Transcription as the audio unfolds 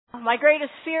my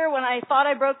greatest fear when I thought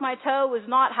I broke my toe was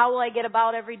not how will I get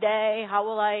about every day, how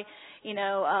will I,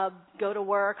 go to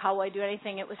work, how will I do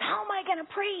anything. It was how am I going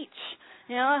to preach?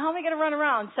 How am I going to run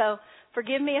around? So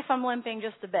forgive me if I'm limping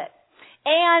just a bit.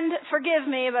 And forgive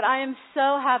me, but I am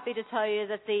so happy to tell you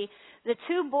that the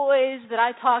two boys that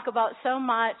I talk about so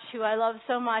much, who I love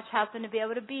so much, happen to be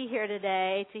able to be here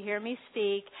today to hear me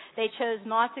speak. They chose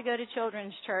not to go to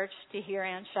children's church to hear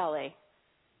Aunt Shelley.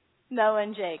 Noah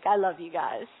and Jake, I love you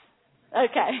guys.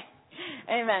 Okay.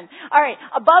 Amen. All right.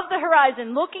 Above the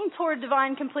horizon, looking toward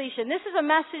divine completion. This is a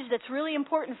message that's really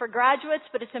important for graduates,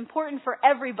 but it's important for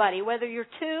everybody, whether you're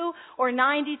 2 or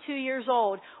 92 years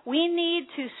old. We need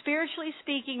to, spiritually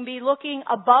speaking, be looking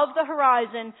above the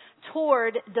horizon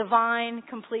toward divine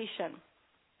completion.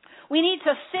 We need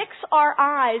to fix our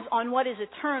eyes on what is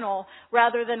eternal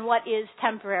rather than what is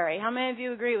temporary. How many of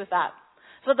you agree with that?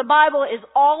 That's what the Bible is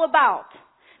all about.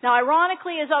 Now,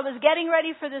 ironically, as I was getting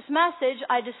ready for this message,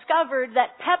 I discovered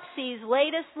that Pepsi's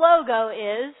latest logo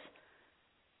is,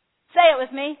 say it with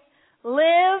me,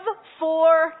 live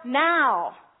for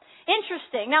now.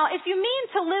 Interesting. Now, if you mean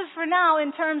to live for now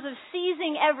in terms of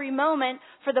seizing every moment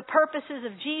for the purposes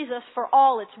of Jesus for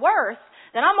all it's worth,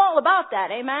 then I'm all about that.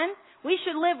 Amen? We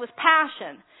should live with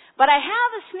passion. But I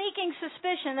have a sneaking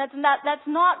suspicion that's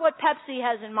not what Pepsi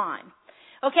has in mind.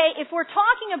 Okay, if we're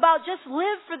talking about just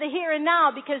live for the here and now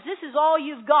because this is all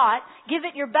you've got, give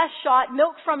it your best shot,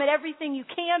 milk from it everything you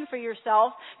can for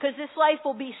yourself because this life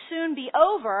will soon be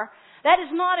over, that is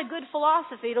not a good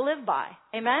philosophy to live by.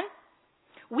 Amen?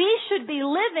 We should be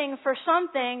living for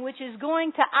something which is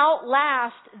going to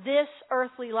outlast this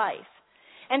earthly life.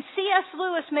 And C.S.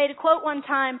 Lewis made a quote one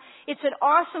time. It's an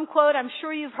awesome quote. I'm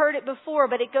sure you've heard it before,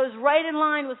 but it goes right in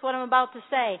line with what I'm about to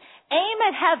say. Aim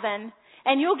at heaven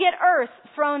and you'll get earth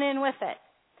thrown in with it.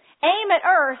 Aim at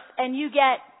earth and you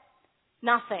get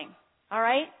nothing. All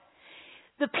right?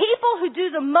 The people who do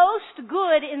the most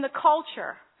good in the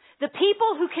culture, the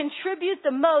people who contribute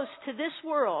the most to this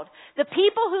world, the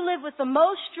people who live with the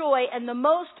most joy and the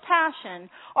most passion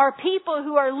are people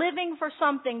who are living for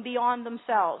something beyond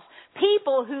themselves.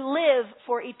 People who live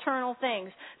for eternal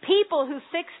things. People who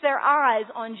fix their eyes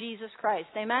on Jesus Christ.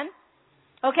 Amen?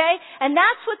 Okay? And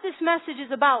that's what this message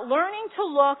is about. Learning to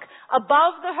look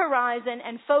above the horizon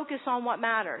and focus on what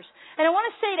matters. And I want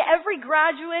to say to every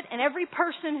graduate and every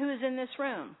person who is in this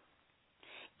room,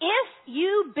 if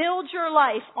you build your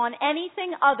life on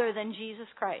anything other than Jesus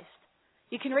Christ,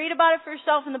 you can read about it for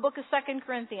yourself in the book of 2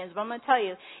 Corinthians, but I'm going to tell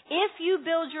you, if you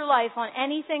build your life on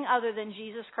anything other than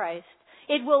Jesus Christ,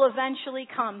 it will eventually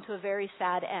come to a very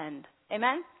sad end.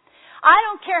 Amen? I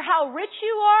don't care how rich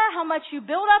you are, how much you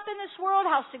build up in this world,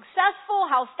 how successful,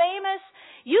 how famous.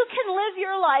 You can live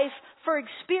your life for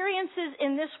experiences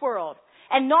in this world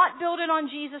and not build it on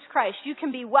Jesus Christ. You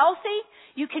can be wealthy.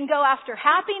 You can go after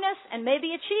happiness and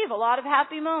maybe achieve a lot of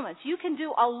happy moments. You can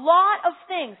do a lot of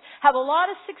things, have a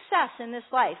lot of success in this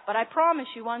life. But I promise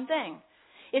you one thing.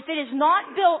 If it is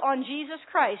not built on Jesus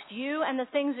Christ, you and the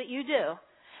things that you do,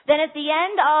 then at the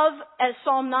end of, as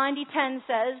Psalm 90:10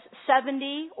 says,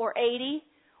 70 or 80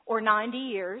 or 90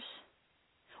 years,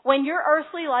 when your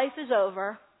earthly life is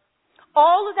over,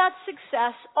 all of that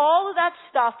success, all of that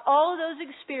stuff, all of those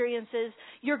experiences,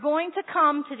 you're going to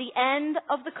come to the end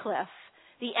of the cliff,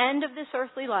 the end of this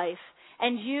earthly life,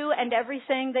 and you and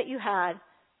everything that you had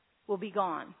will be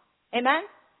gone. Amen?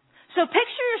 So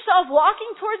picture yourself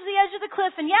walking towards the edge of the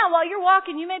cliff, and while you're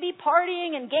walking, you may be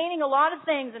partying and gaining a lot of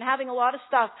things and having a lot of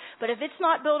stuff, but if it's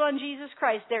not built on Jesus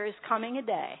Christ, there is coming a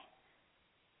day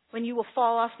when you will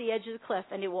fall off the edge of the cliff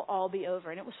and it will all be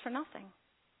over, and it was for nothing.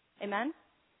 Amen?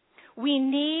 We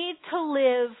need to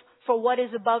live for what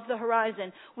is above the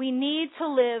horizon. We need to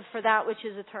live for that which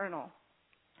is eternal.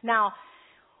 Now,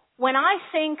 when I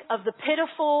think of the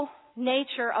pitiful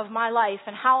nature of my life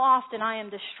and how often I am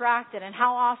distracted and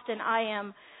how often I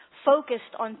am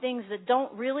focused on things that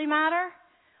don't really matter,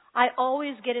 I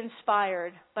always get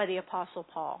inspired by the Apostle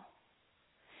Paul.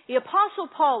 The Apostle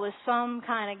Paul was some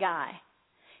kind of guy.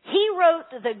 He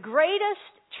wrote the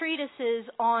greatest treatises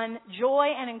on joy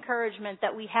and encouragement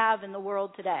that we have in the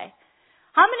world today.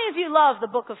 How many of you love the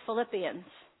book of Philippians?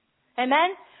 Amen?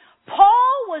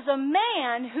 Paul was a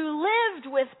man who lived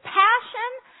with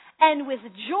passion and with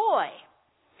joy.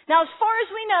 Now, as far as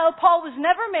we know, Paul was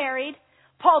never married.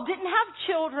 Paul didn't have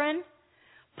children.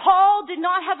 Paul did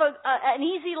not have an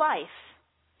easy life.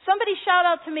 Somebody shout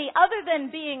out to me, other than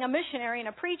being a missionary and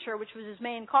a preacher, which was his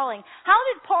main calling, how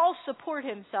did Paul support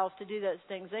himself to do those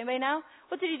things? Anybody know?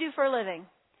 What did he do for a living?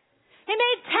 He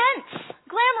made tents.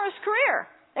 Glamorous career.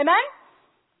 Amen?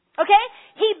 Okay?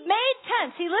 He made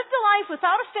tents. He lived a life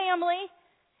without a family.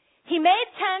 He made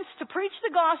tents to preach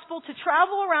the gospel, to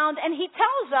travel around, and he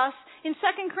tells us in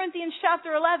 2 Corinthians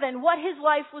chapter 11 what his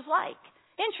life was like.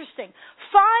 Interesting.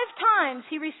 5 times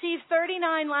he received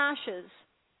 39 lashes.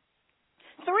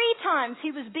 3 times he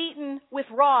was beaten with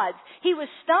rods. He was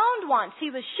stoned once.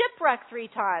 He was shipwrecked 3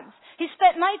 times. He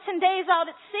spent nights and days out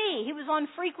at sea. He was on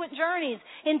frequent journeys,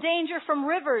 in danger from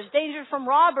rivers, danger from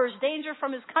robbers, danger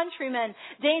from his countrymen,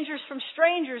 dangers from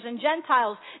strangers and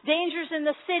Gentiles, dangers in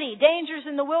the city, dangers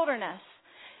in the wilderness,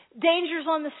 dangers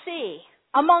on the sea,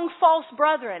 among false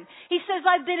brethren. He says,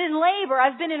 I've been in labor,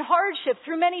 I've been in hardship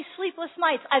through many sleepless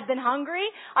nights. I've been hungry,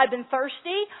 I've been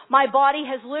thirsty, my body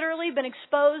has literally been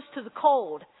exposed to the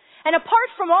cold. And apart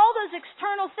from all those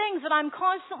external things that I'm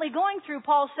constantly going through,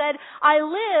 Paul said, I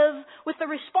live with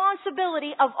the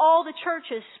responsibility of all the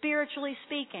churches, spiritually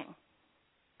speaking.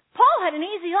 Paul had an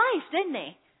easy life, didn't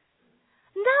he?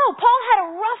 No, Paul had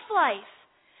a rough life.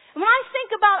 When I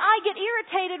think about, I get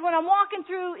irritated when I'm walking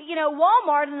through,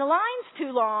 Walmart and the line's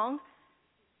too long.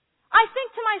 I think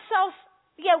to myself,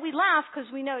 we laugh because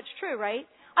we know it's true, right?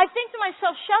 I think to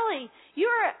myself, Shelley, you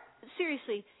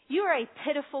are a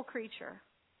pitiful creature.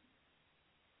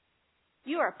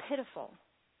 You are pitiful.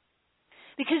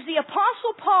 Because the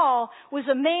Apostle Paul was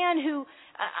a man who,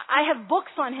 I have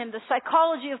books on him, The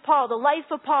Psychology of Paul, The Life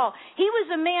of Paul. He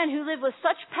was a man who lived with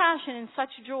such passion and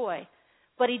such joy,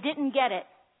 but he didn't get it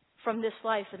from this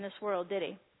life in this world, did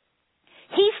he?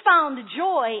 He found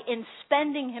joy in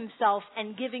spending himself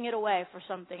and giving it away for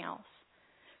something else.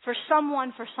 For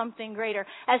someone, for something greater.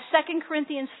 As 2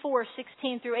 Corinthians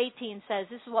 4:16 through 18 says,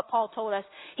 this is what Paul told us.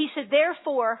 He said,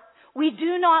 therefore, we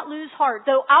do not lose heart.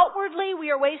 Though outwardly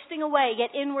we are wasting away,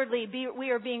 yet inwardly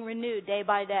we are being renewed day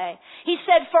by day. He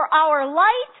said, for our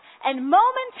light and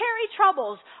momentary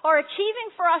troubles are achieving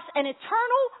for us an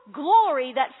eternal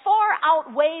glory that far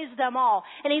outweighs them all.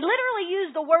 And he literally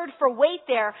used the word for weight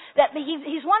there, that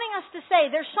he's wanting us to say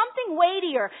there's something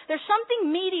weightier, there's something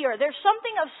meatier, there's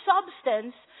something of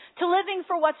substance to living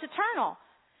for what's eternal.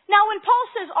 Now, when Paul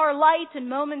says our light and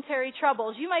momentary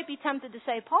troubles, you might be tempted to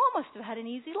say, Paul must have had an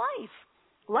easy life.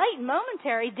 Light and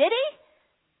momentary, did he?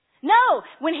 No.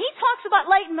 When he talks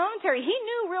about light and momentary, he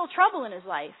knew real trouble in his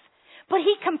life. But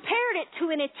he compared it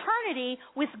to an eternity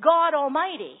with God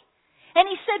Almighty. And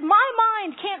he said, my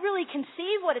mind can't really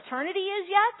conceive what eternity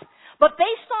is yet, but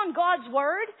based on God's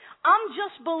Word, I'm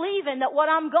just believing that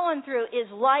what I'm going through is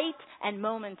light and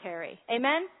momentary.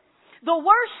 Amen? The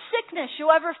worst sickness you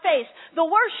ever face, the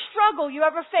worst struggle you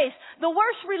ever face, the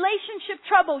worst relationship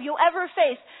trouble you'll ever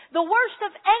face, the worst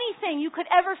of anything you could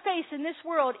ever face in this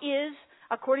world is,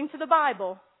 according to the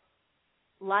Bible,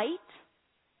 light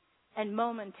and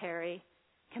momentary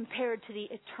compared to the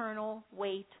eternal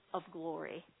weight of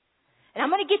glory. And I'm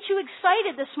going to get you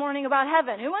excited this morning about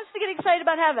heaven. Who wants to get excited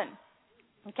about heaven?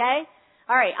 Okay?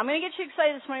 All right, I'm going to get you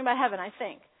excited this morning about heaven, I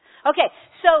think. Okay,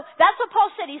 so that's what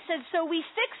Paul said. He said, so we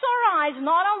fix our eyes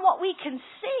not on what we can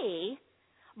see,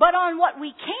 but on what we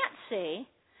can't see,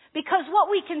 because what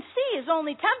we can see is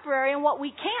only temporary, and what we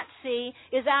can't see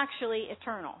is actually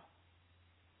eternal.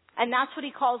 And that's what he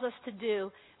calls us to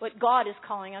do, what God is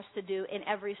calling us to do in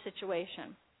every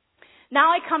situation.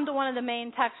 Now I come to one of the main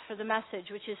texts for the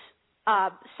message, which is 1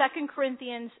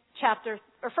 Corinthians chapter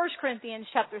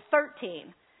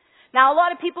 13. Now a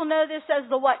lot of people know this as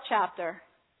the what chapter?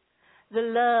 The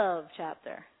love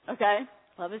chapter. Okay?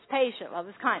 Love is patient. Love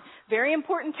is kind. Very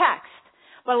important text.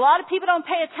 But a lot of people don't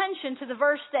pay attention to the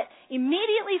verse that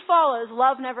immediately follows,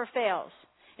 love never fails.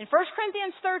 In 1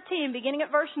 Corinthians 13, beginning at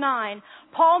verse 9,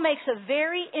 Paul makes a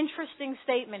very interesting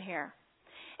statement here.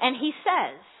 And he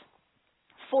says,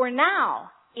 for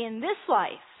now, in this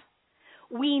life,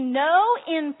 we know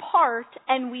in part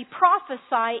and we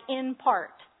prophesy in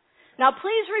part. Now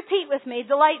please repeat with me,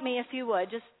 delight me if you would,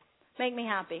 just make me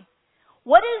happy.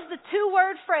 What is the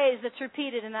 2-word phrase that's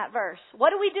repeated in that verse?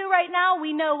 What do we do right now?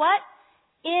 We know what?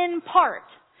 In part.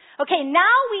 Okay,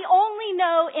 now we only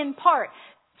know in part.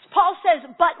 Paul says,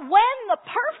 but when the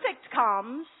perfect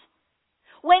comes,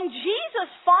 when Jesus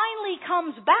finally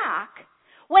comes back,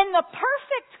 when the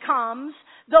perfect comes,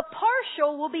 the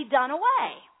partial will be done away.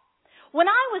 When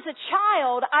I was a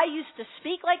child, I used to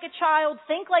speak like a child,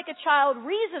 think like a child,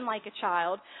 reason like a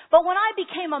child. But when I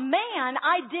became a man,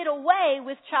 I did away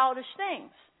with childish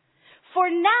things. For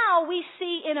now we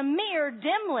see in a mirror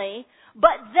dimly,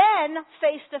 but then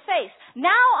face to face.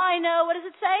 Now I know, what does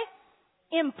it say?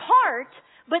 In part,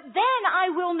 but then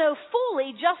I will know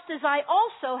fully, just as I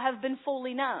also have been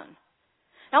fully known.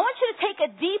 Now I want you to take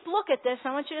a deep look at this.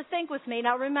 I want you to think with me.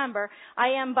 Now remember,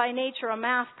 I am by nature a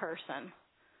math person.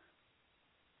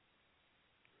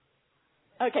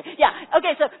 Okay, yeah.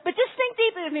 Okay, but just think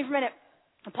deeply with me for a minute.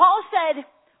 Paul said,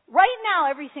 Right now,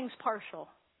 everything's partial.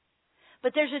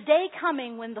 But there's a day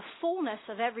coming when the fullness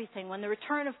of everything, when the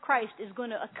return of Christ is going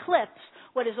to eclipse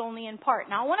what is only in part.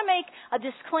 Now, I want to make a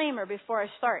disclaimer before I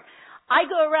start. I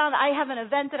go around, I have an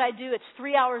event that I do. It's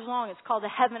 3 hours long. It's called the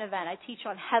Heaven Event. I teach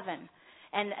on heaven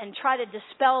and try to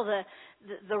dispel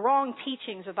the wrong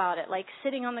teachings about it, like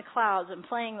sitting on the clouds and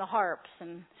playing the harps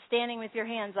and standing with your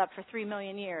hands up for 3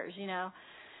 million years, you know.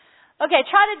 Okay,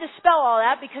 try to dispel all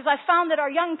that because I found that our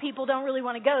young people don't really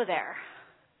want to go there.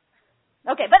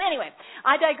 Okay, but anyway,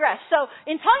 I digress. So,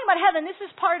 in talking about heaven, this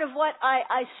is part of what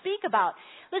I speak about.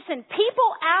 Listen, people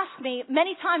ask me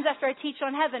many times after I teach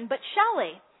on heaven, but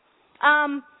Shelley,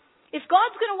 if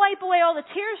God's going to wipe away all the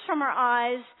tears from our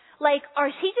eyes, like,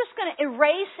 is He just going to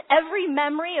erase every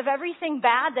memory of everything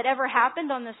bad that ever happened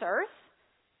on this earth?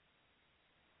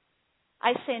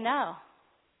 I say no.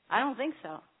 I don't think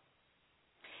so.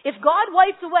 If God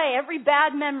wiped away every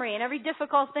bad memory and every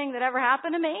difficult thing that ever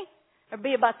happened to me, there'd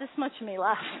be about this much of me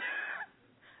left.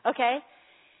 Okay?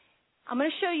 I'm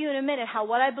going to show you in a minute how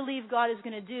what I believe God is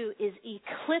going to do is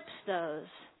eclipse those.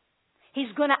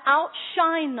 He's going to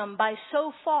outshine them by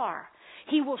so far.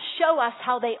 He will show us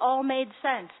how they all made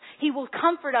sense. He will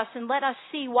comfort us and let us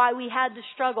see why we had to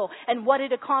struggle and what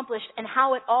it accomplished and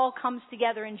how it all comes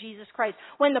together in Jesus Christ.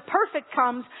 When the perfect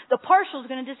comes, the partial is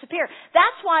going to disappear.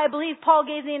 That's why I believe Paul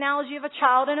gave the analogy of a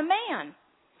child and a man.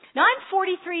 Now, I'm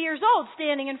 43 years old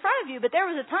standing in front of you, but there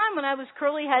was a time when I was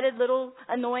curly-headed, little,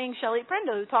 annoying Shelley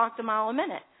Prindle who talked a mile a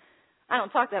minute. I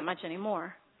don't talk that much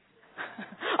anymore.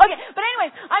 Okay, but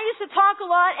anyways, I used to talk a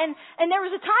lot, and there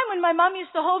was a time when my mom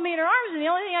used to hold me in her arms, and the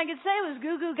only thing I could say was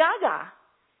goo goo gaga.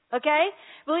 Okay?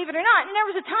 Believe it or not. And there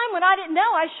was a time when I didn't know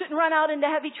I shouldn't run out into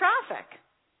heavy traffic.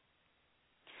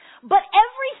 But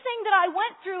everything that I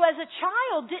went through as a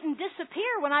child didn't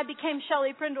disappear when I became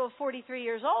Shelley Prindle, 43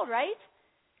 years old, right?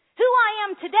 Who I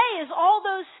am today is all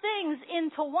those things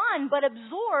into one, but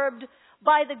absorbed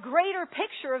by the greater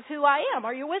picture of who I am.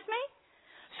 Are you with me?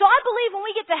 So I believe when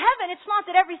we get to heaven, it's not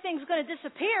that everything's going to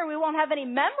disappear. We won't have any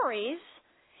memories.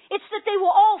 It's that they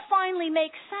will all finally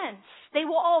make sense. They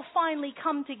will all finally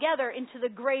come together into the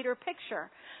greater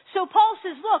picture. So Paul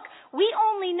says, look, we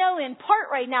only know in part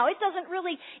right now. It doesn't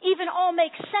really even all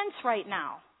make sense right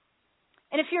now.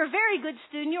 And if you're a very good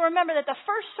student, you'll remember that the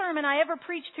first sermon I ever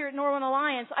preached here at Norwin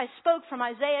Alliance, I spoke from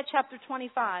Isaiah chapter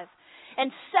 25. And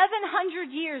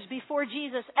 700 years before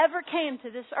Jesus ever came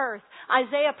to this earth,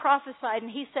 Isaiah prophesied,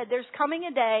 and he said there's coming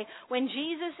a day when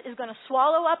Jesus is going to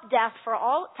swallow up death for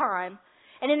all time.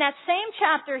 And in that same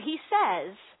chapter, he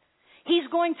says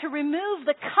he's going to remove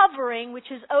the covering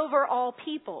which is over all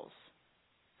peoples.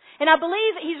 And I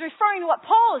believe he's referring to what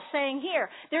Paul is saying here.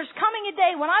 There's coming a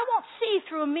day when I won't see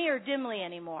through a mirror dimly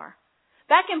anymore.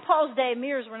 Back in Paul's day,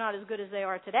 mirrors were not as good as they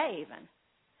are today even.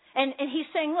 And he's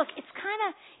saying, look,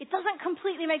 it doesn't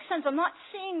completely make sense. I'm not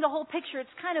seeing the whole picture.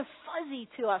 It's kind of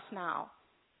fuzzy to us now.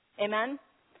 Amen?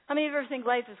 How many of you ever think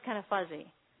life is kind of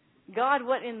fuzzy? God,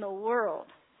 what in the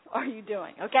world are you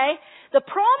doing? Okay? The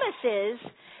promise is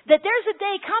that there's a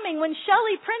day coming when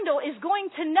Shelley Prindle is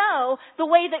going to know the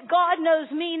way that God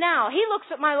knows me now. He looks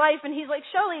at my life and he's like,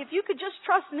 Shelley, if you could just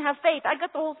trust and have faith, I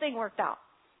got the whole thing worked out.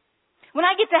 When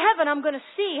I get to heaven, I'm going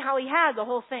to see how he had the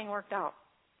whole thing worked out.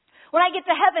 When I get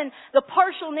to heaven, the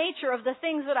partial nature of the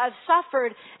things that I've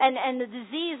suffered and the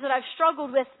disease that I've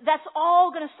struggled with, that's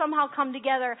all going to somehow come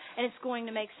together and it's going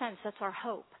to make sense. That's our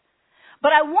hope.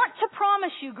 But I want to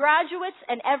promise you, graduates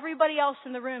and everybody else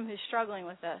in the room who's struggling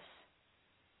with this,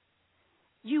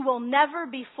 you will never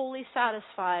be fully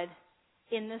satisfied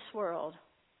in this world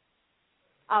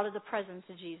out of the presence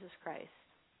of Jesus Christ.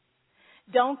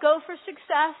 Don't go for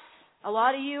success. A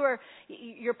lot of you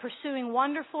you're pursuing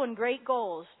wonderful and great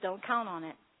goals. Don't count on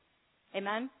it.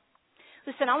 Amen?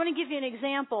 Listen, I want to give you an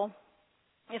example,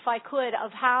 if I could, of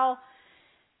how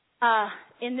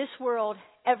in this world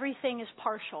everything is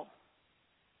partial.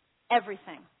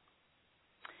 Everything.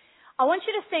 I want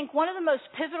you to think one of the most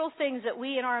pivotal things that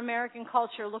we in our American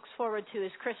culture looks forward to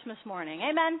is Christmas morning.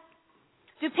 Amen?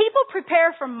 Do people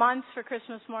prepare for months for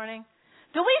Christmas morning?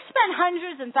 Do we spend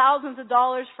hundreds and thousands of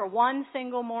dollars for one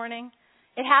single morning?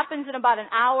 It happens in about an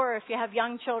hour if you have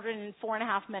young children in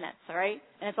 4.5 minutes, all right?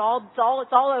 And it's all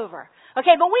over.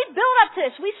 Okay, but we build up to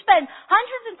this. We spend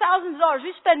hundreds and thousands of dollars.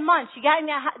 We spend months. You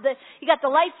got the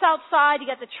lights outside.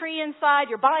 You got the tree inside.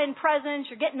 You're buying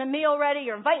presents. You're getting the meal ready.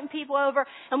 You're inviting people over.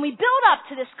 And we build up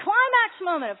to this climax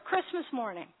moment of Christmas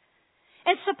morning.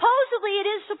 And supposedly it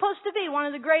is supposed to be one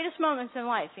of the greatest moments in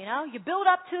life, you know? You build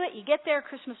up to it, you get there,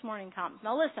 Christmas morning comes.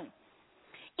 Now listen,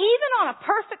 even on a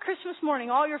perfect Christmas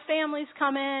morning, all your families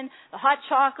come in, the hot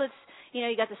chocolates, you know,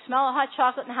 you got the smell of hot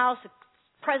chocolate in the house, the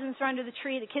presents are under the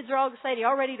tree. The kids are all excited,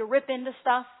 all ready to rip into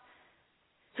stuff.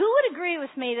 Who would agree with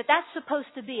me that that's supposed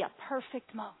to be a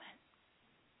perfect moment?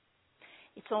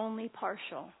 It's only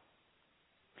partial.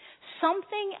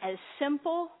 Something as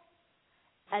simple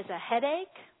as a headache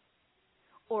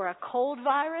or a cold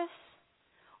virus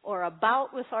or a bout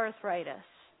with arthritis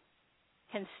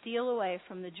can steal away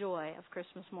from the joy of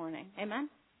Christmas morning. Amen?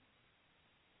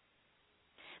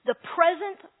 The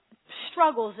present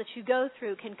struggles that you go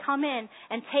through can come in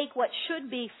and take what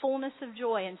should be fullness of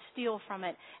joy and steal from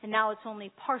it, and now it's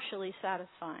only partially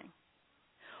satisfying.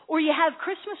 Or you have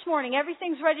Christmas morning,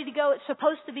 everything's ready to go, it's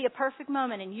supposed to be a perfect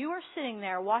moment, and you are sitting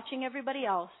there watching everybody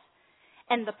else,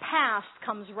 and the past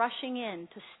comes rushing in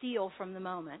to steal from the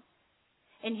moment.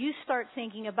 And you start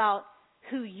thinking about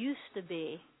who used to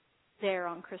be there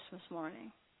on Christmas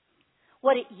morning.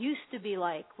 What it used to be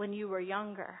like when you were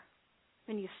younger,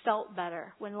 when you felt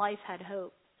better, when life had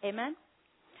hope. Amen?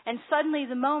 And suddenly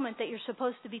the moment that you're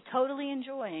supposed to be totally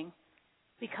enjoying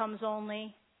becomes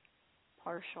only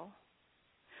partial.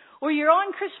 Or you're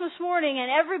on Christmas morning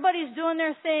and everybody's doing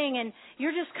their thing and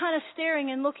you're just kind of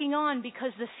staring and looking on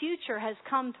because the future has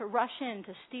come to rush in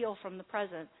to steal from the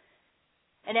present.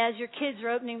 And as your kids are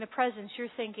opening the presents, you're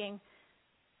thinking,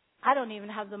 I don't even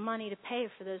have the money to pay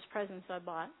for those presents I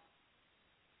bought.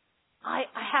 I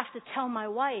have to tell my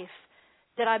wife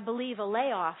that I believe a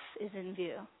layoff is in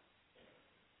view.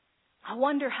 I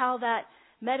wonder how that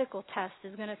medical test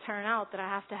is going to turn out that I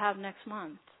have to have next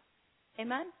month.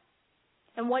 Amen?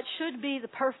 And what should be the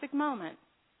perfect moment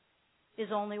is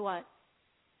only what?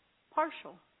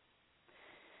 Partial.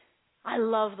 I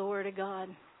love the Word of God.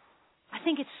 I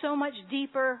think it's so much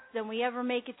deeper than we ever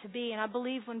make it to be. And I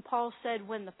believe when Paul said,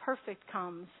 when the perfect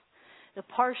comes, the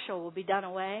partial will be done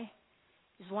away,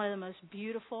 is one of the most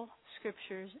beautiful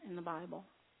scriptures in the Bible.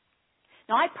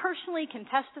 Now, I personally can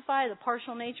testify to the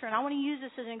partial nature, and I want to use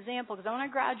this as an example because I want our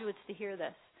graduates to hear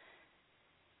this.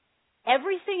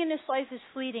 Everything in this life is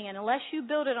fleeting, and unless you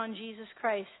build it on Jesus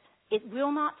Christ, it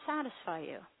will not satisfy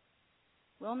you.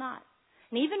 Will not.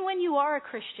 And even when you are a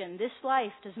Christian, this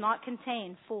life does not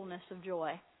contain fullness of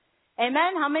joy.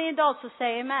 Amen? How many adults will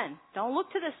say amen? Don't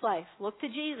look to this life. Look to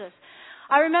Jesus.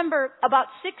 I remember about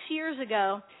 6 years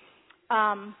ago,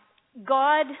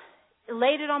 God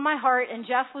laid it on my heart, and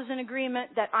Jeff was in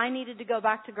agreement that I needed to go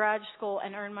back to grad school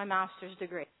and earn my master's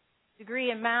degree.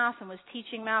 Degree in math and was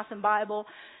teaching math and Bible,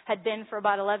 had been for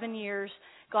about 11 years.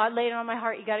 God laid it on my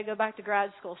heart, you got to go back to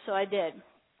grad school, so I did.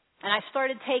 And I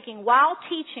started taking, while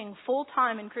teaching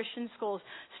full-time in Christian schools,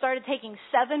 started taking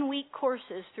 7-week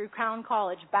courses through Crown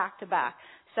College back to back.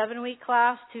 7-week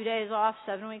class, 2 days off,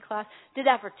 7-week class. Did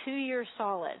that for 2 years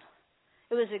solid.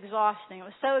 It was exhausting. It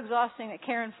was so exhausting that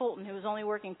Karen Fulton, who was only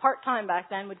working part-time back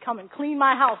then, would come and clean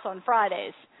my house on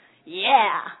Fridays.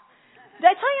 Yeah. Did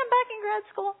I tell you I'm back in grad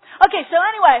school? Okay, so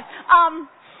anyway,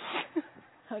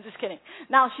 I'm just kidding.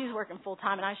 Now she's working full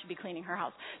time and I should be cleaning her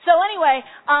house. So anyway,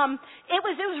 it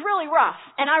was really rough.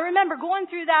 And I remember going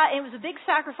through that. It was a big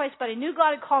sacrifice, but I knew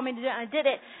God had called me to do it, and I did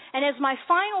it. And as my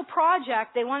final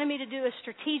project, they wanted me to do a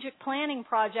strategic planning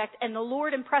project, and the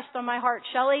Lord impressed on my heart,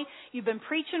 Shelley, you've been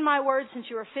preaching my word since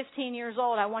you were 15 years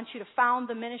old. I want you to found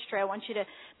the ministry. I want you to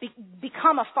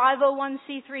become a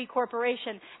 501c3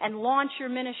 corporation and launch your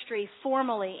ministry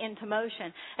formally into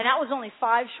motion. And that was only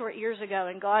 5 short years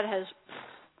ago, and God has,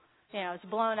 it's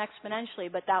blown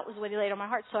exponentially, but that was what He laid on my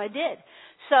heart. So I did.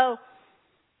 So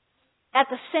at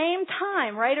the same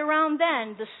time, right around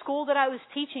then, the school that I was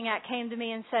teaching at came to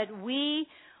me and said, we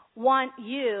want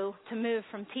you to move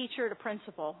from teacher to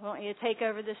principal. We want you to take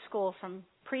over this school from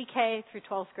pre-K through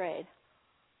 12th grade.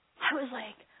 I was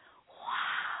like,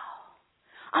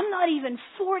 wow, I'm not even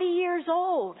 40 years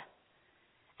old.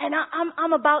 And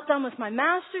I'm about done with my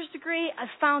master's degree.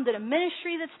 I've founded a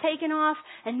ministry that's taken off.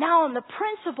 And now I'm the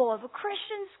principal of a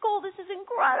Christian school. This is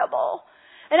incredible.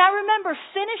 And I remember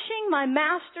finishing my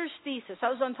master's thesis. I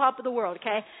was on top of the world,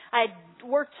 okay? I had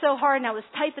worked so hard and I was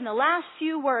typing the last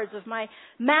few words of my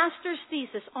master's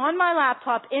thesis on my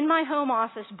laptop in my home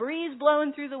office, breeze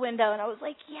blowing through the window. And I was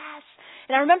like, yes.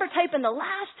 And I remember typing the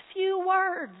last few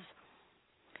words.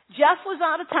 Jeff was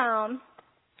out of town.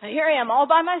 And here I am all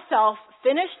by myself,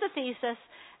 finished the thesis,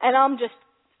 and I'm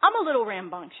a little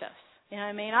rambunctious. You know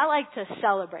what I mean? I like to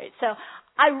celebrate. So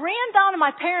I ran down to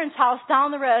my parents' house down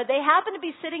the road. They happened to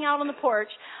be sitting out on the porch.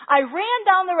 I ran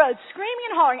down the road screaming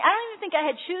and hollering. I don't even think I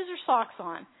had shoes or socks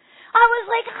on. I was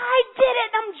like, I did it.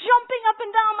 And I'm jumping up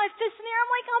and down, my fists in the air. I'm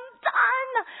like, I'm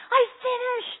done. I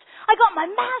finished. I got my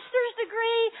master's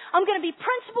degree. I'm going to be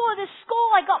principal of this school.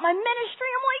 I got my ministry.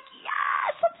 I'm like,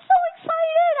 yes, I'm so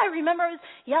excited. I remember I was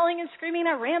yelling and screaming.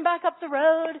 I ran back up the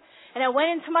road and I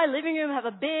went into my living room. I have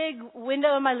a big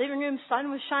window in my living room. Sun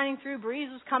was shining through. Breeze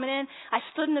was coming in. I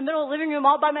stood in the middle of the living room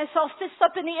all by myself, fists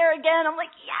up in the air again. I'm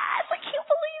like, yes, I can't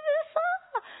believe this.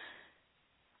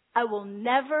 I will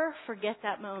never forget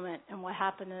that moment and what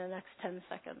happened in the next 10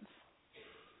 seconds.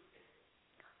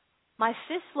 My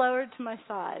fists lowered to my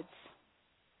sides.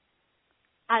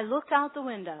 I looked out the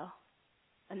window,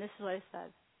 and this is what I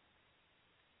said.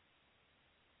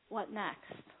 What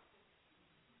next?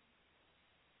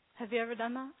 Have you ever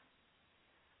done that?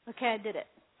 Okay, I did it.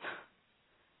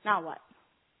 Now what?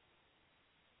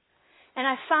 And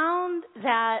I found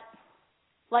that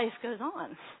life goes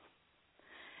on.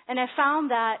 And I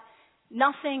found that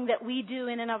nothing that we do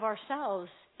in and of ourselves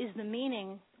is the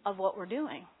meaning of what we're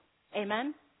doing.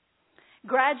 Amen?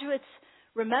 Graduates,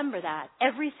 remember that.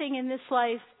 Everything in this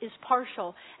life is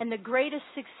partial. And the greatest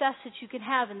success that you can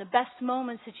have and the best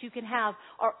moments that you can have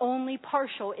are only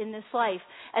partial in this life.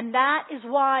 And that is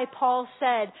why Paul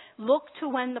said, look to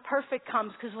when the perfect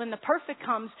comes. Because when the perfect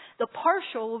comes, the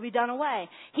partial will be done away.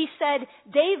 He said,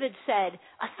 David said,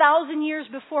 1,000 years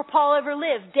before Paul ever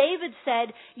lived, David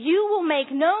said, you will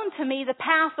make known to me the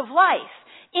path of life.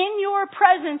 In your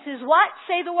presence is what?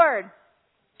 Say the word.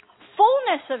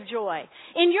 Fullness of joy.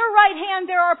 In your right hand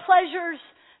there are pleasures,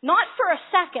 not for a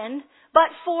second, but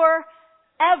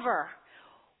forever.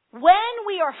 When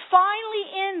we are finally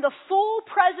in the full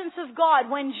presence of God,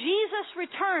 when Jesus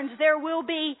returns, there will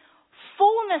be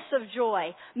fullness of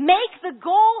joy. Make the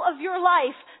goal of your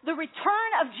life the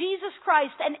return of Jesus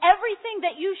Christ and everything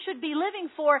that you should be living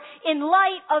for in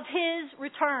light of His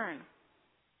return.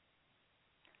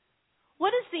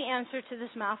 What is the answer to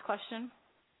this math question?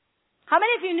 How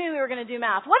many of you knew we were going to do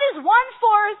math? What is 1/4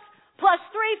 plus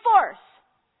 3/4?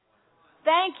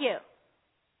 Thank you.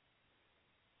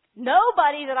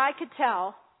 Nobody that I could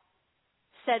tell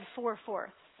said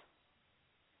 4/4.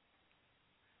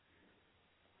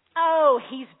 Oh,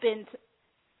 you've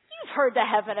heard the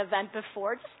heaven event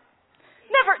before.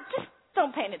 Just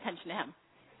don't pay any attention to him.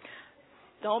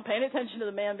 Don't pay any attention to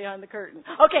the man behind the curtain.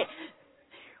 Okay.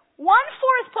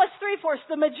 1/4 plus 3/4.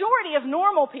 The majority of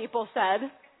normal people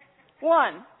said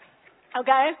 1.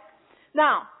 Okay?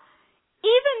 Now,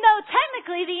 even though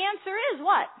technically the answer is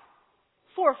what?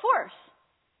 4/4.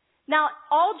 Now,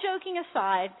 all joking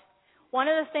aside, one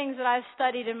of the things that I've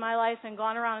studied in my life and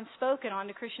gone around and spoken on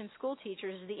to Christian school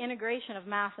teachers is the integration of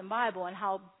math and Bible and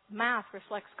how math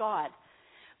reflects God.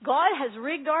 God has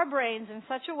rigged our brains in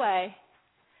such a way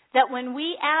that when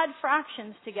we add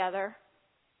fractions together,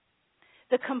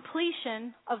 the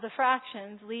completion of the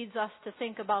fractions leads us to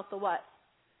think about the what?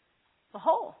 The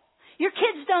whole. Your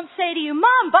kids don't say to you,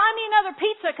 Mom, buy me another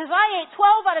pizza because I ate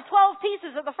 12 out of 12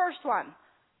 pieces of the first one.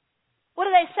 What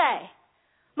do they say?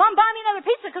 Mom, buy me another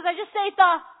pizza because I just ate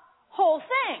the whole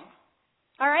thing.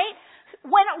 All right?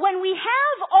 When we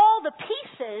have all the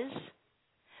pieces,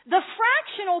 the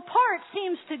fractional part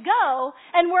seems to go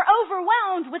and we're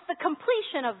overwhelmed with the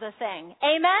completion of the thing.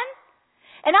 Amen?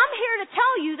 And I'm here to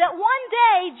tell you that one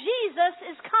day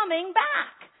Jesus is coming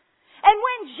back. And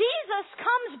when Jesus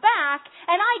comes back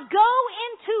and I go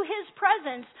into His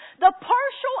presence, the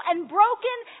partial and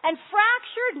broken and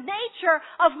fractured nature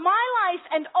of my life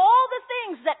and all the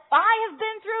things that I have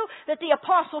been through, that the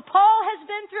Apostle Paul has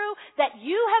been through, that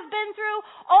you have been through,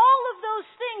 all of those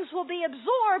things will be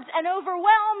absorbed and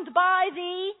overwhelmed by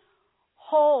the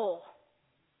whole.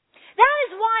 That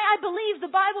is why I believe the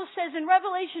Bible says in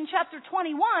Revelation chapter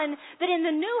 21 that in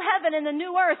the new heaven and the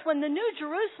new earth, when the new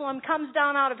Jerusalem comes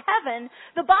down out of heaven,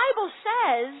 the Bible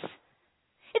says,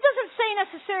 it doesn't say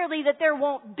necessarily that there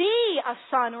won't be a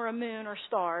sun or a moon or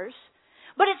stars,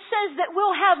 but it says that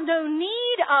we'll have no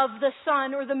need of the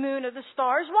sun or the moon or the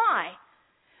stars. Why?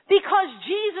 Because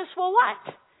Jesus will what?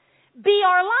 Be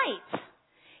our light.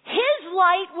 His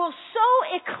light will so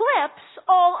eclipse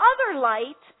all other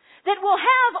light that we'll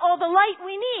have all the light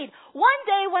we need. One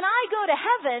day when I go to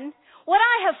heaven, what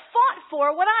I have fought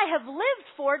for, what I have lived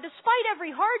for, despite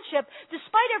every hardship,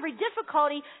 despite every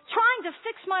difficulty, trying to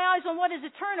fix my eyes on what is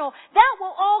eternal, that will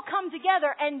all come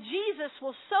together and Jesus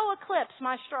will so eclipse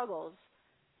my struggles.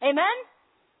 Amen?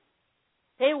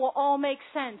 They will all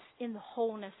make sense in the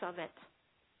wholeness of it.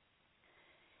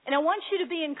 And I want you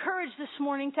to be encouraged this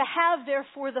morning to have,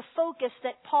 therefore, the focus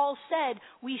that Paul said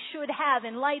we should have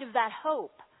in light of that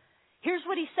hope. Here's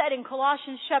what he said in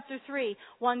Colossians chapter 3,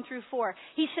 1 through 4.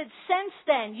 He said, since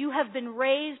then you have been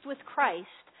raised with Christ.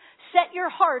 Set your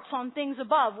hearts on things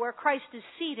above, where Christ is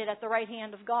seated at the right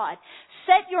hand of God.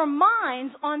 Set your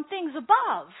minds on things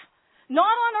above, not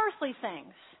on earthly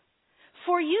things.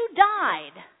 For you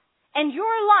died, and your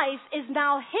life is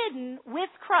now hidden with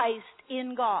Christ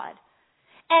in God.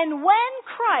 And when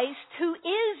Christ, who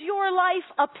is your life,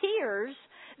 appears,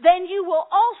 then you will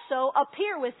also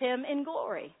appear with him in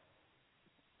glory.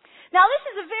 Now, this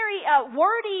is a very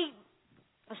wordy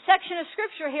section of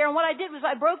Scripture here, and what I did was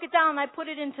I broke it down and I put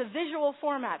it into visual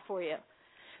format for you.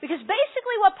 Because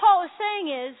basically what Paul is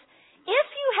saying is, if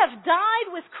you have died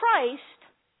with Christ,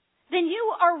 then you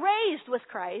are raised with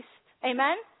Christ.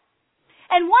 Amen?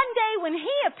 And one day when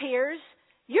he appears,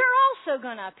 you're also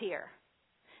going to appear.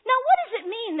 Now, what does it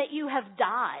mean that you have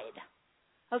died?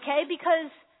 Okay, because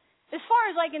as far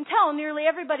as I can tell, nearly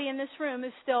everybody in this room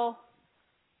is still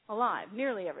alive.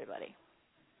 Nearly everybody.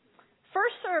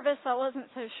 First service, I wasn't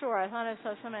so sure. I thought I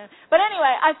saw somebody. But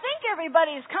anyway, I think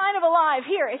everybody's kind of alive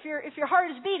here. If your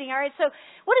heart is beating, all right. So,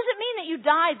 what does it mean that you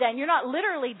died? Then you're not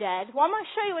literally dead. Well, I'm going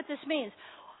to show you what this means.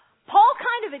 Paul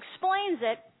kind of explains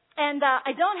it, and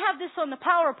I don't have this on the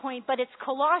PowerPoint, but it's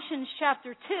Colossians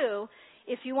chapter 2.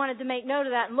 If you wanted to make note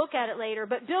of that and look at it later.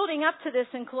 But building up to this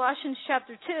in Colossians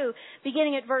chapter 2,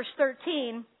 beginning at verse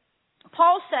 13,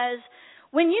 Paul says,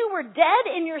 when you were dead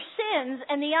in your sins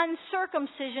and the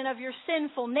uncircumcision of your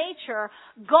sinful nature,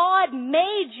 God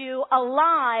made you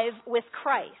alive with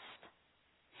Christ.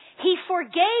 He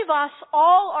forgave us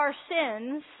all our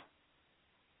sins.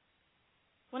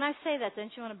 When I say that,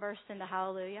 don't you want to burst into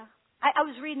hallelujah? I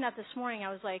was reading that this morning. I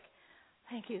was like,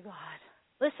 thank you, God.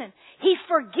 Listen, he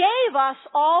forgave us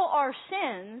all our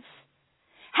sins,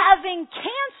 having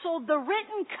canceled the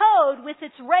written code with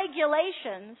its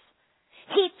regulations.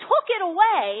 He took it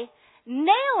away,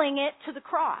 nailing it to the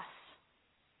cross.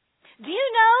 Do you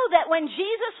know that when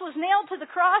Jesus was nailed to the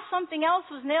cross, something else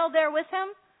was nailed there with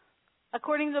him?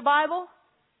 According to the Bible?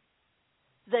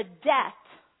 The debt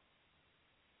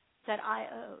that I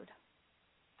owed.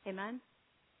 Amen?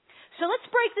 So let's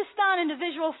break this down into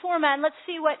visual format and let's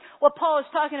see what Paul is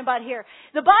talking about here.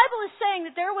 The Bible is saying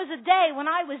that there was a day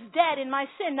when I was dead in my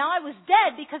sin. Now I was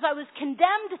dead because I was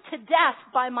condemned to death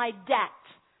by my debt.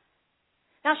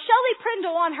 Now Shelley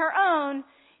Prindle on her own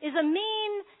is a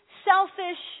mean,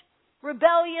 selfish,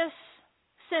 rebellious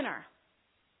sinner.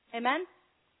 Amen?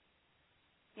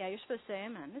 Yeah, you're supposed to say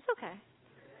amen. It's okay.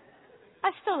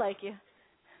 I still like you.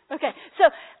 Okay, so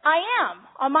I am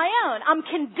on my own. I'm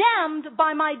condemned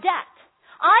by my debt.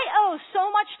 I owe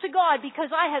so much to God because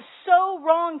I have so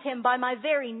wronged him by my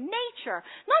very nature.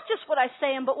 Not just what I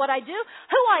say but what I do.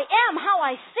 Who I am, how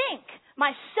I think,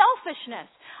 my selfishness.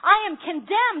 I am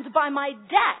condemned by my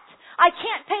debt. I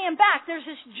can't pay him back. There's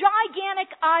this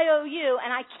gigantic IOU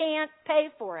and I can't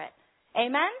pay for it.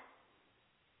 Amen?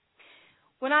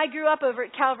 When I grew up over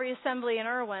at Calvary Assembly in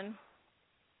Irwin,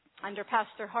 under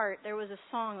Pastor Hart, there was a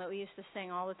song that we used to sing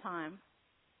all the time.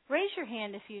 Raise your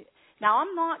hand if you... Now,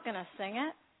 I'm not going to sing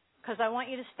it because I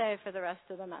want you to stay for the rest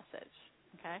of the message.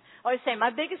 Okay? I always say, my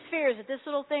biggest fear is that this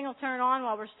little thing will turn on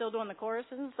while we're still doing the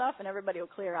choruses and stuff and everybody will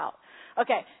clear out.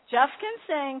 Okay, Jeff can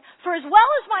sing. For as well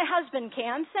as my husband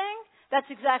can sing, that's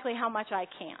exactly how much I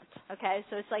can't. Okay?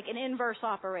 So it's like an inverse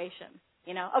operation.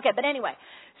 You know? Okay, but anyway.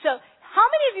 So, how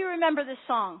many of you remember this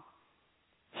song?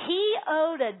 He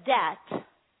owed a debt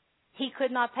he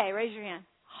could not pay. Raise your hand.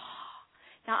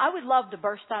 Now, I would love to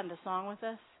burst out into song with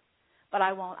this, but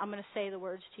I won't. I'm going to say the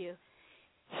words to you.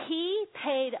 He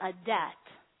paid a debt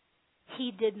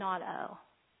he did not owe.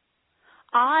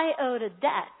 I owed a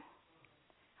debt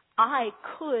I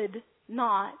could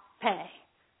not pay.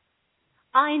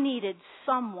 I needed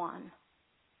someone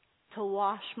to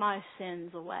wash my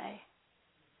sins away.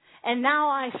 And now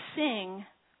I sing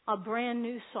a brand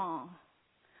new song,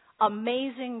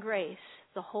 Amazing Grace,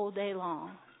 the whole day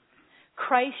long.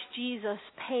 Christ Jesus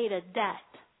paid a debt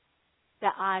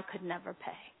that I could never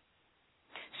pay.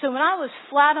 So when I was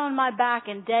flat on my back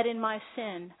and dead in my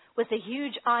sin with a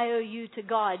huge IOU to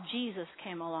God, Jesus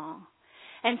came along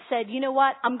and said, you know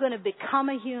what? I'm going to become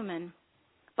a human,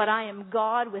 but I am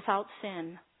God without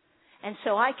sin. And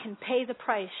so I can pay the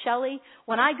price. Shelley,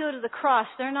 when I go to the cross,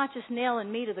 they're not just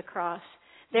nailing me to the cross.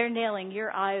 They're nailing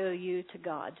your IOU to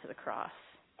God to the cross.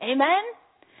 Amen?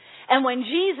 And when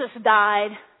Jesus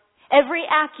died, every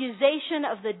accusation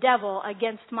of the devil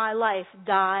against my life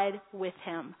died with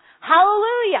him.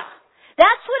 Hallelujah!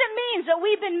 That's what it means that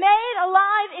we've been made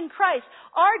alive in Christ.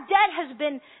 Our debt has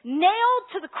been nailed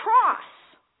to the cross.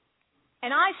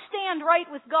 And I stand right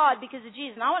with God because of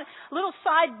Jesus. And I want a little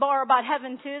sidebar about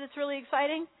heaven too that's really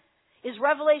exciting. Is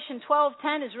Revelation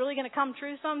 12:10 is really going to come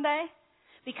true someday?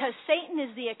 Because Satan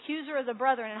is the accuser of the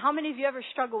brethren. And how many of you ever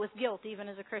struggle with guilt even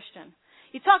as a Christian?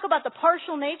 You talk about the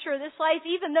partial nature of this life,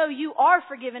 even though you are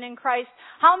forgiven in Christ,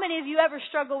 how many of you ever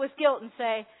struggle with guilt and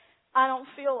say, I don't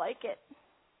feel like it?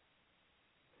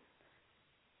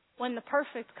 When the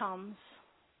perfect comes,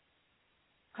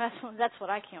 That's what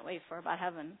I can't wait for about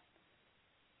heaven.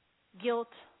 Guilt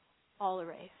all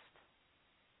erased.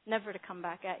 Never to come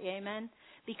back at you, amen?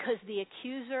 Because the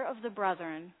accuser of the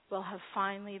brethren will have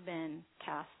finally been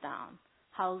cast down.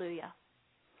 Hallelujah.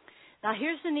 Now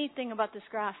here's the neat thing about this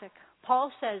graphic.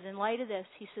 Paul says, in light of this,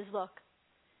 he says, look,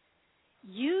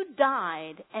 you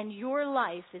died and your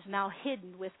life is now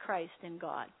hidden with Christ in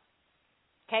God.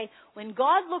 Okay? When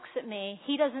God looks at me,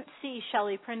 He doesn't see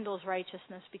Shelley Prindle's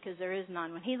righteousness because there is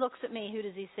none. When He looks at me, who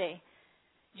does He see?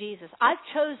 Jesus. I've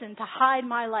chosen to hide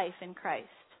my life in Christ.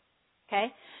 Okay?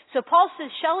 So Paul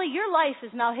says, Shelley, your life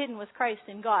is now hidden with Christ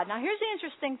in God. Now here's the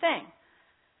interesting thing.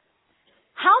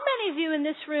 How many of you in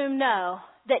this room know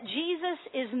that Jesus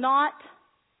is not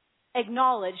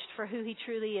acknowledged for who He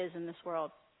truly is in this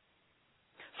world?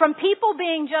 From people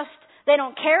being just, they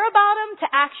don't care about Him, to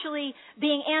actually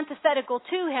being antithetical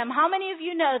to Him, how many of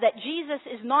you know that Jesus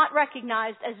is not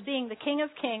recognized as being the King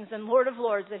of Kings and Lord of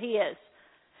Lords that He is?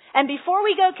 And before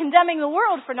we go condemning the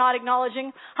world for not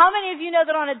acknowledging, how many of you know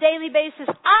that on a daily basis,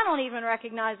 I don't even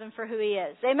recognize Him for who He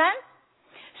is? Amen?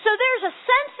 So there's a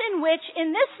sense in which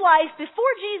in this life,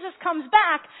 before Jesus comes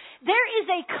back, there is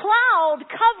a cloud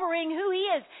covering who He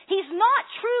is. He's not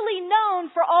truly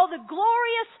known for all the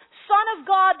glorious Son of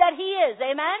God that He is.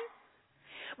 Amen?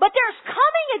 But there's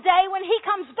coming a day when He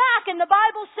comes back, and the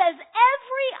Bible says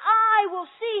every eye will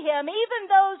see Him, even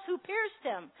those who pierced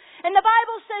Him. And the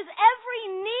Bible says every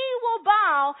knee will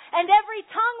bow and every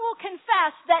tongue will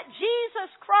confess that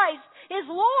Jesus Christ is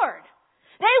Lord.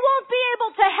 They won't be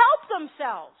able to help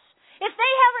themselves. If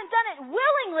they haven't done it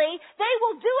willingly, they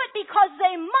will do it because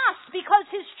they must, because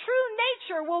His true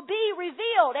nature will be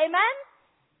revealed. Amen?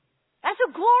 That's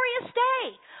a glorious day.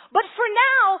 But for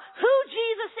now, who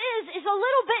Jesus is a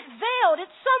little bit veiled.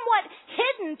 It's somewhat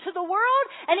hidden to the world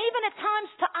and even at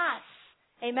times to us.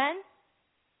 Amen?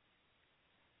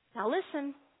 Now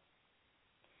listen.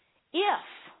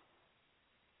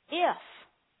 If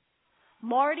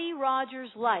Marty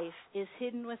Rogers' life is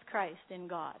hidden with Christ in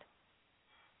God,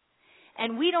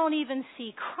 and we don't even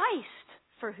see Christ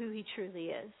for who He truly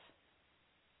is,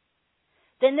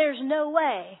 then there's no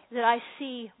way that I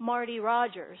see Marty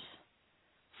Rogers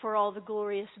for all the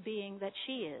glorious being that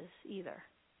she is either.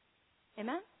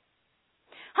 Amen?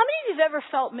 How many of you have ever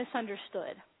felt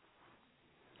misunderstood?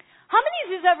 How many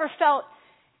of you have ever felt,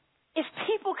 if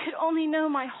people could only know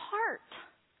my heart?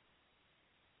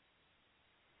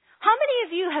 How many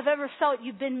of you have ever felt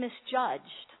you've been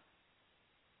misjudged,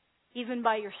 even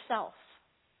by yourself?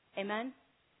 Amen?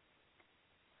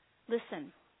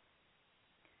 Listen.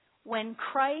 When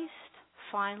Christ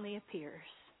finally appears,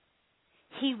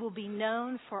 He will be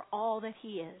known for all that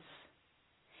He is.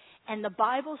 And the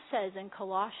Bible says in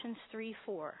Colossians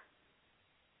 3:4,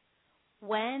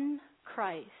 when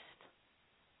Christ,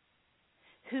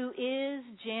 who is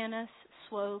Janice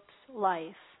Swope's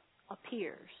life,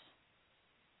 appears,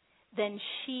 then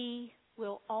she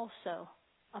will also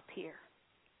appear.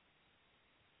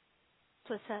 That's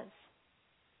what it says.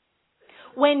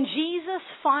 When Jesus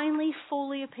finally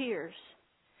fully appears,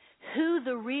 who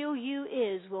the real you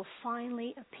is will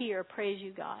finally appear. Praise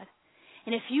you, God.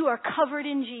 And if you are covered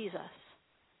in Jesus,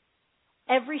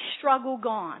 every struggle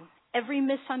gone, every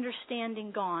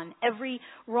misunderstanding gone, every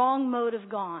wrong motive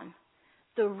gone,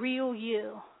 the real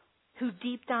you, who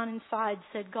deep down inside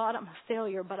said, God, I'm a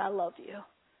failure, but I love you,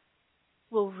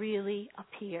 will really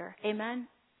appear. Amen?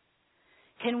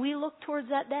 Can we look towards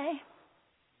that day?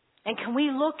 And can we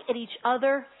look at each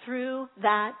other through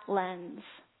that lens?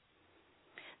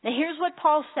 Now here's what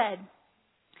Paul said.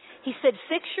 He said,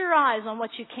 fix your eyes on what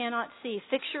you cannot see.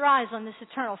 Fix your eyes on this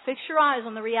eternal. Fix your eyes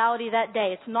on the reality of that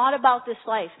day. It's not about this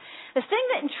life. The thing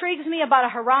that intrigues me about a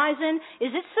horizon is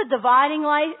it's the dividing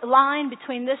line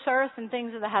between this earth and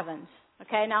things of the heavens.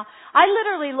 Okay, now I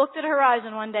literally looked at a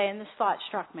horizon one day and this thought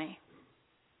struck me.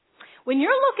 When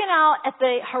you're looking out at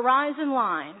the horizon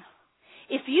line,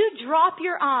 if you drop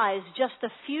your eyes just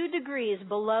a few degrees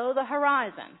below the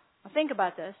horizon, now think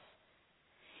about this,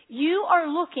 you are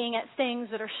looking at things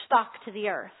that are stuck to the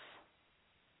earth.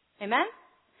 Amen?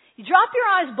 You drop your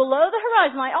eyes below the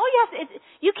horizon line. All you have to,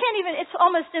 you can't even, it's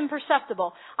almost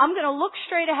imperceptible. I'm going to look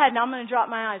straight ahead and I'm going to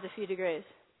drop my eyes a few degrees.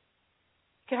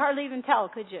 You could hardly even tell,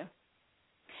 could you?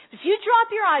 If you drop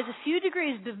your eyes a few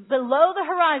degrees below the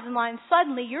horizon line,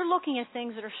 suddenly you're looking at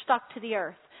things that are stuck to the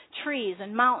earth. Trees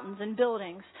and mountains and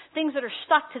buildings. Things that are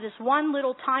stuck to this one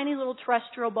little tiny little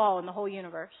terrestrial ball in the whole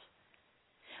universe.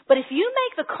 But if you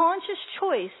make the conscious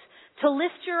choice to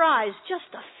lift your eyes just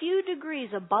a few degrees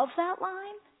above that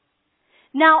line,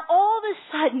 now all of a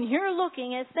sudden you're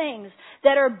looking at things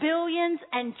that are billions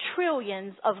and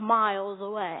trillions of miles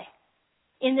away.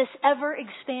 in this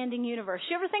ever-expanding universe.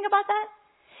 You ever think about that?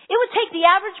 It would take the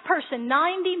average person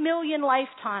 90 million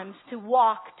lifetimes to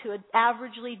walk to an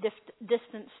averagely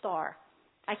distant star.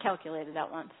 I calculated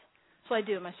that once. That's what I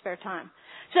do in my spare time.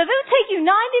 So if it would take you 90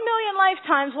 million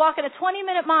lifetimes walking a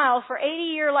 20-minute mile for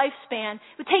 80-year lifespan,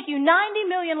 it would take you 90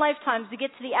 million lifetimes to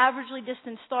get to the averagely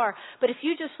distant star. But if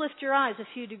you just lift your eyes a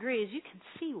few degrees, you can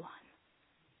see one.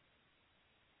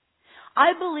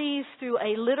 I believe through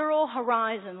a literal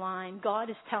horizon line, God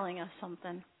is telling us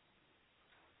something.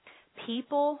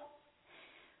 People,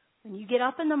 when you get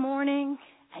up in the morning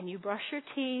and you brush your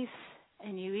teeth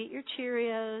and you eat your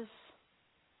Cheerios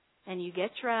and you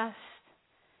get dressed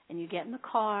and you get in the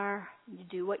car and you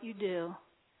do what you do,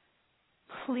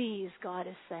 please, God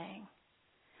is saying,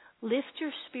 lift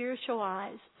your spiritual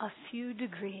eyes a few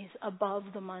degrees above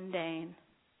the mundane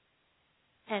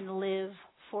and live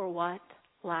for what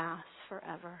lasts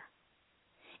forever.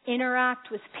 Interact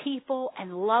with people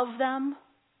and love them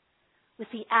with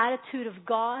the attitude of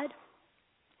God.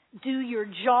 Do your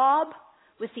job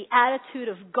with the attitude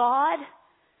of God.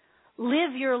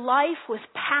 Live your life with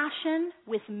passion,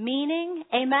 with meaning.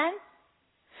 Amen?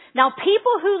 Now,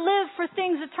 people who live for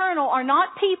things eternal are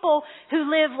not people who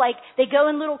live like they go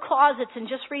in little closets and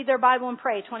just read their Bible and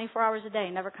pray 24 hours a day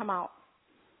and never come out.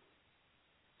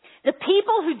 The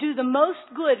people who do the most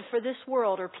good for this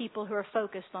world are people who are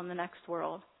focused on the next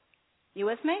world. You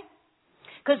with me?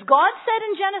 Because God said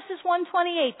in Genesis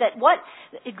 1:28 that what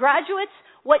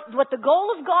the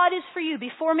goal of God is for you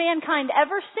before mankind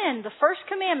ever sinned, the first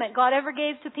commandment God ever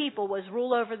gave to people was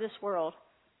rule over this world.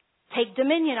 Take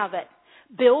dominion of it.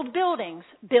 Build buildings.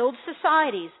 Build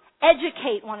societies.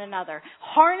 Educate one another.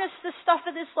 Harness the stuff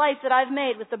of this life that I've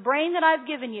made with the brain that I've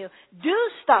given you. Do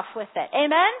stuff with it.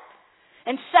 Amen?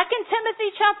 And 2 Timothy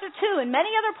chapter 2 and many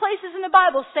other places in the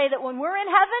Bible say that when we're in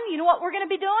heaven, you know what we're going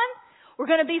to be doing? We're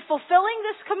going to be fulfilling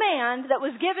this command that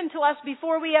was given to us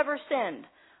before we ever sinned.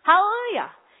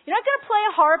 Hallelujah. You're not going to play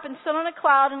a harp and sit on a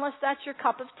cloud unless that's your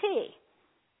cup of tea.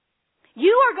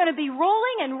 You are going to be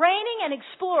ruling and reigning and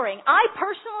exploring. I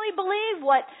personally believe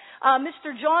what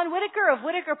Mr. John Whitaker of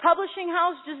Whitaker Publishing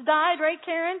House just died, right,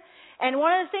 Karen? And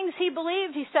one of the things he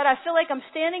believed, he said, I feel like I'm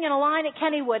standing in a line at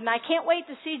Kennywood, and I can't wait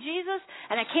to see Jesus,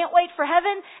 and I can't wait for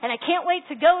heaven, and I can't wait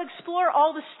to go explore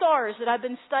all the stars that I've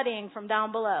been studying from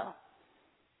down below.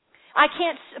 I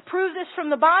can't prove this from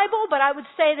the Bible, but I would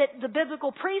say that the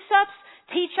biblical precepts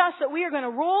teach us that we are going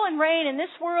to rule and reign in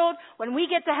this world when we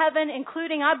get to heaven,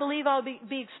 including, I believe, I'll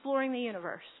be exploring the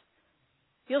universe.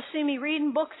 You'll see me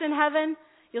reading books in heaven.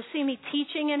 You'll see me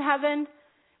teaching in heaven.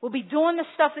 We'll be doing the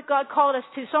stuff that God called us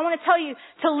to. So I want to tell you,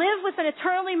 to live with an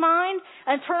eternal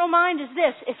mind is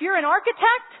this. If you're an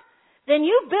architect, then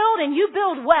you build and you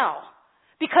build well.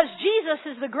 Because Jesus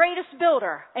is the greatest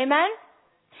builder. Amen?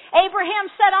 Abraham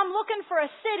said, I'm looking for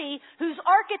a city whose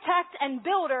architect and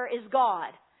builder is God.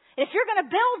 If you're going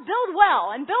to build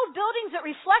well and build buildings that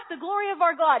reflect the glory of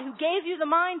our God who gave you the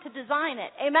mind to design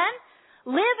it. Amen?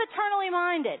 Live eternally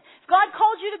minded. If God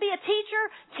called you to be a teacher,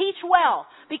 teach well.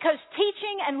 Because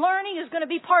teaching and learning is going to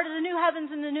be part of the new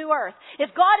heavens and the new earth. If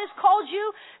God has called you,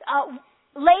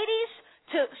 ladies,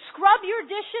 to scrub your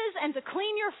dishes and to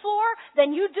clean your floor,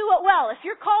 then you do it well. If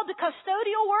you're called to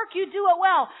custodial work, you do it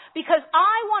well. Because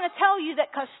I want to tell you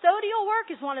that custodial work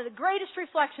is one of the greatest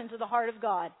reflections of the heart of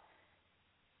God.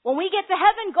 When we get to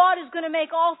heaven, God is going to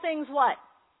make all things what?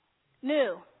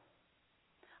 New.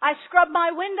 I scrub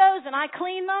my windows and I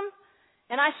clean them,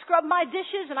 and I scrub my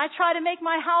dishes and I try to make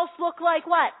my house look like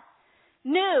what?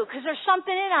 New, because there's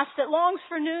something in us that longs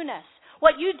for newness.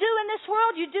 What you do in this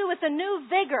world, you do with a new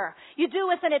vigor. You do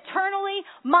with an eternally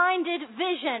minded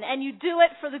vision, and you do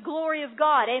it for the glory of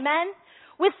God. Amen?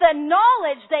 With the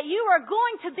knowledge that you are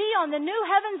going to be on the new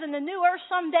heavens and the new earth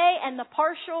someday, and the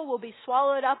partial will be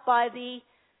swallowed up by the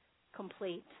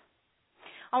complete.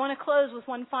 I want to close with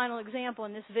one final example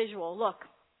in this visual. Look.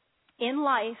 In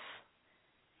life,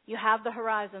 you have the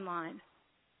horizon line.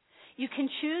 You can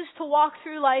choose to walk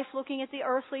through life looking at the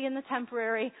earthly and the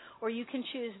temporary, or you can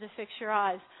choose to fix your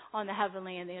eyes on the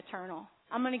heavenly and the eternal.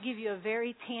 I'm going to give you a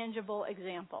very tangible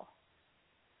example.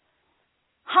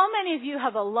 How many of you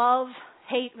have a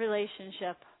love-hate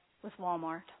relationship with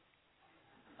Walmart?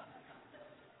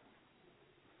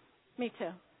 Me too.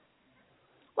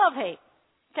 Love-hate.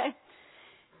 Okay?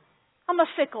 I'm a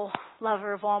fickle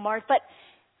lover of Walmart, but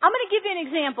I'm going to give you an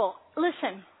example.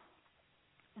 Listen,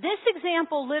 this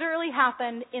example literally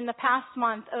happened in the past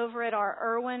month over at our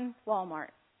Irwin Walmart.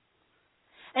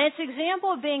 And it's an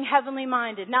example of being heavenly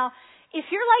minded. Now, if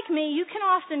you're like me, you can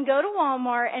often go to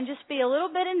Walmart and just be a little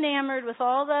bit enamored with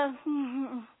all the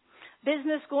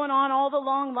business going on, all the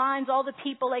long lines, all the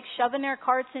people like shoving their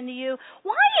carts into you.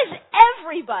 Why is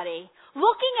everybody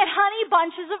looking at honey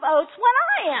bunches of oats when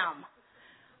I am?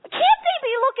 Can't they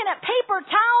be looking at paper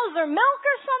towels or milk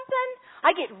or something? I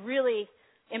get really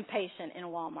impatient in a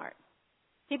Walmart.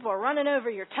 People are running over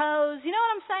your toes. You know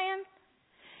what I'm saying?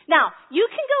 Now, you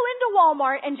can go into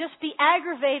Walmart and just be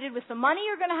aggravated with the money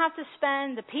you're going to have to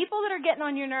spend, the people that are getting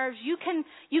on your nerves. You can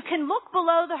look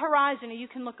below the horizon or you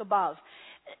can look above.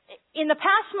 In the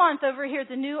past month over here at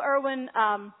the New Irwin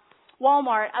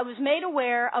Walmart, I was made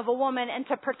aware of a woman, and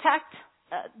to protect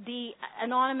the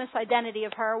anonymous identity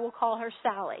of her, we'll call her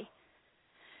Sally.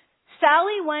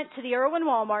 Sally went to the Irwin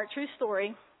Walmart, true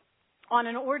story, on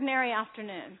an ordinary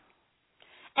afternoon,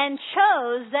 and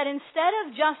chose that instead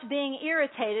of just being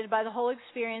irritated by the whole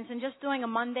experience and just doing a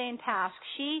mundane task,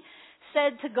 she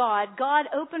said to God, God,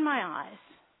 open my eyes.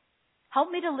 Help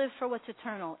me to live for what's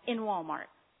eternal in Walmart.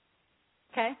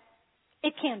 Okay?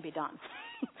 It can be done.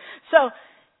 So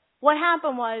what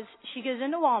happened was she goes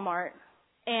into Walmart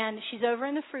and she's over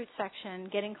in the fruit section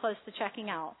getting close to checking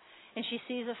out, and she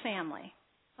sees a family,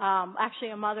 actually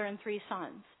a mother and 3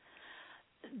 sons.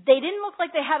 They didn't look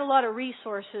like they had a lot of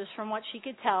resources from what she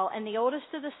could tell, and the oldest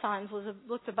of the sons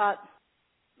looked about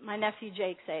my nephew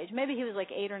Jake's age. Maybe he was like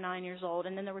 8 or 9 years old,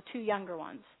 and then there were 2 younger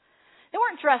ones. They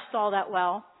weren't dressed all that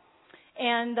well,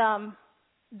 and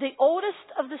the oldest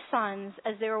of the sons,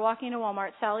 as they were walking to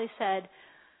Walmart, Sally said,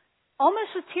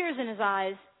 almost with tears in his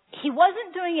eyes, he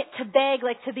wasn't doing it to beg,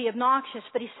 like to be obnoxious,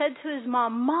 but he said to his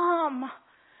mom, Mom,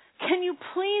 can you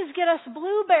please get us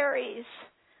blueberries?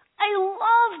 I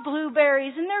love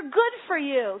blueberries, and they're good for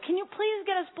you. Can you please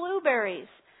get us blueberries?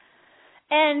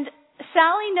 And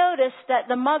Sally noticed that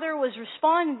the mother was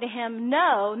responding to him,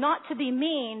 no, not to be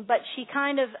mean, but she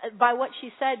kind of, by what she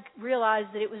said,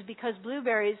 realized that it was because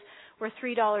blueberries were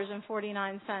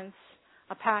 $3.49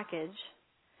 a package,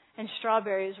 and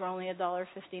strawberries were only $1.59.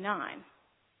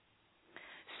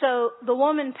 So the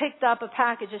woman picked up a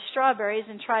package of strawberries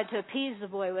and tried to appease the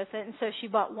boy with it, and so she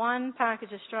bought 1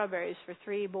 package of strawberries for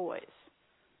 3 boys.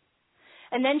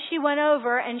 And then she went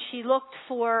over and she looked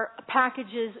for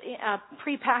packages,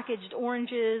 prepackaged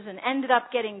oranges, and ended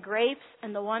up getting grapes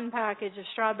and the 1 package of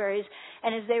strawberries.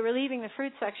 And as they were leaving the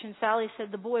fruit section, Sally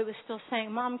said the boy was still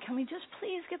saying, Mom, can we just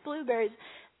please get blueberries?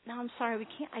 No, I'm sorry, we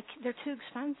can't. They're too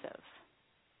expensive.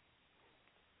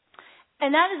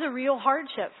 And that is a real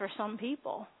hardship for some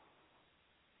people.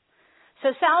 So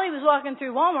Sally was walking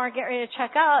through Walmart, getting ready to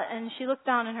check out, and she looked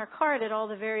down in her cart at all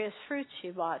the various fruits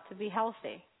she bought to be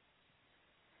healthy.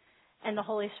 And the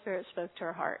Holy Spirit spoke to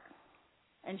her heart,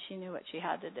 and she knew what she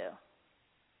had to do.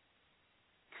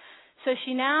 So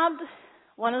she nabbed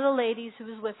one of the ladies who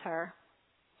was with her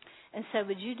and said,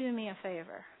 would you do me a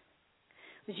favor?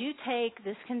 Would you take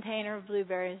this container of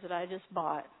blueberries that I just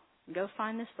bought and go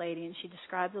find this lady? And she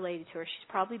described the lady to her. She's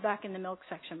probably back in the milk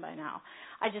section by now.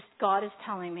 God is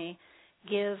telling me,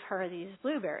 give her these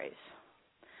blueberries.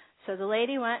 So the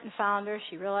lady went and found her.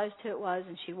 She realized who it was,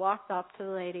 and she walked up to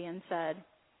the lady and said,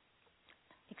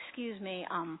 excuse me,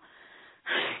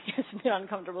 it's an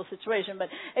uncomfortable situation, but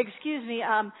excuse me,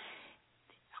 I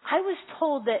was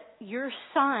told that your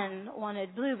son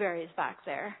wanted blueberries back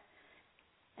there.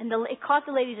 And it caught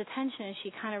the lady's attention, and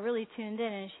she kind of really tuned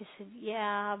in, and she said,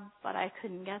 yeah, but I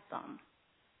couldn't get them.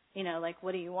 You know, like,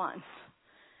 what do you want?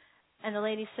 And the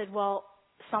lady said, well,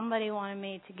 somebody wanted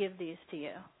me to give these to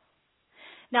you.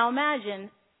 Now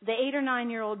imagine the 8 or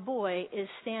 9-year-old boy is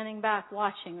standing back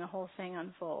watching the whole thing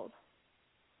unfold.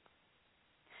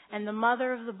 And the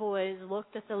mother of the boys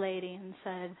looked at the lady and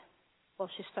said, well,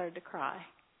 she started to cry.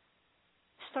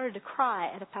 Started to cry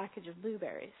at a package of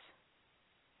blueberries.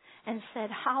 And said,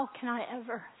 how can I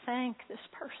ever thank this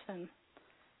person?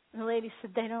 And the lady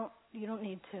said, you don't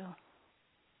need to.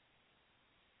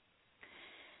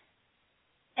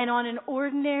 And on an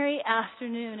ordinary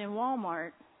afternoon in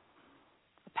Walmart,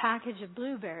 a package of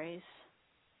blueberries,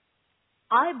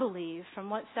 I believe, from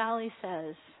what Sally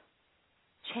says,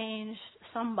 changed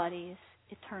somebody's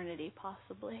eternity,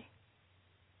 possibly.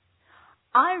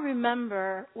 I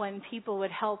remember when people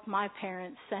would help my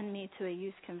parents send me to a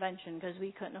youth convention because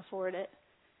we couldn't afford it.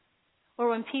 Or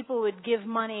when people would give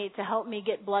money to help me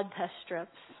get blood test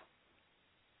strips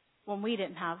when we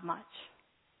didn't have much.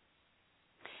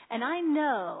 And I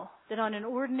know that on an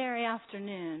ordinary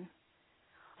afternoon,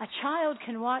 a child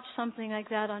can watch something like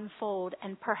that unfold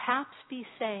and perhaps be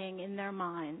saying in their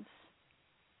minds,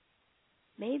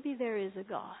 maybe there is a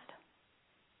God.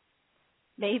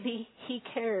 Maybe He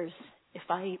cares if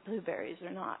I eat blueberries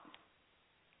or not.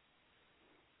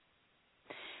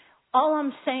 All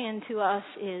I'm saying to us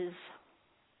is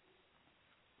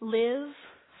live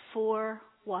for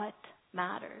what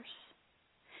matters.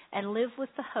 And live with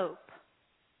the hope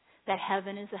that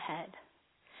heaven is ahead.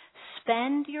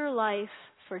 Spend your life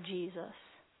for Jesus.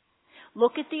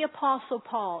 Look at the Apostle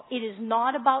Paul. It is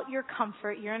not about your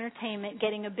comfort, your entertainment,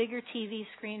 getting a bigger TV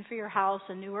screen for your house,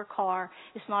 a newer car.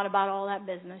 It's not about all that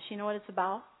business. You know what it's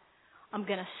about? I'm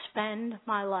going to spend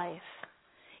my life,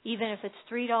 even if it's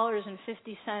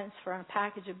 $3.50 for a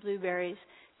package of blueberries,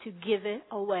 to give it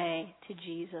away to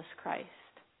Jesus Christ.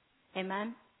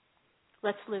 Amen?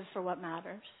 Let's live for what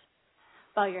matters.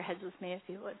 Bow your heads with me if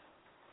you would.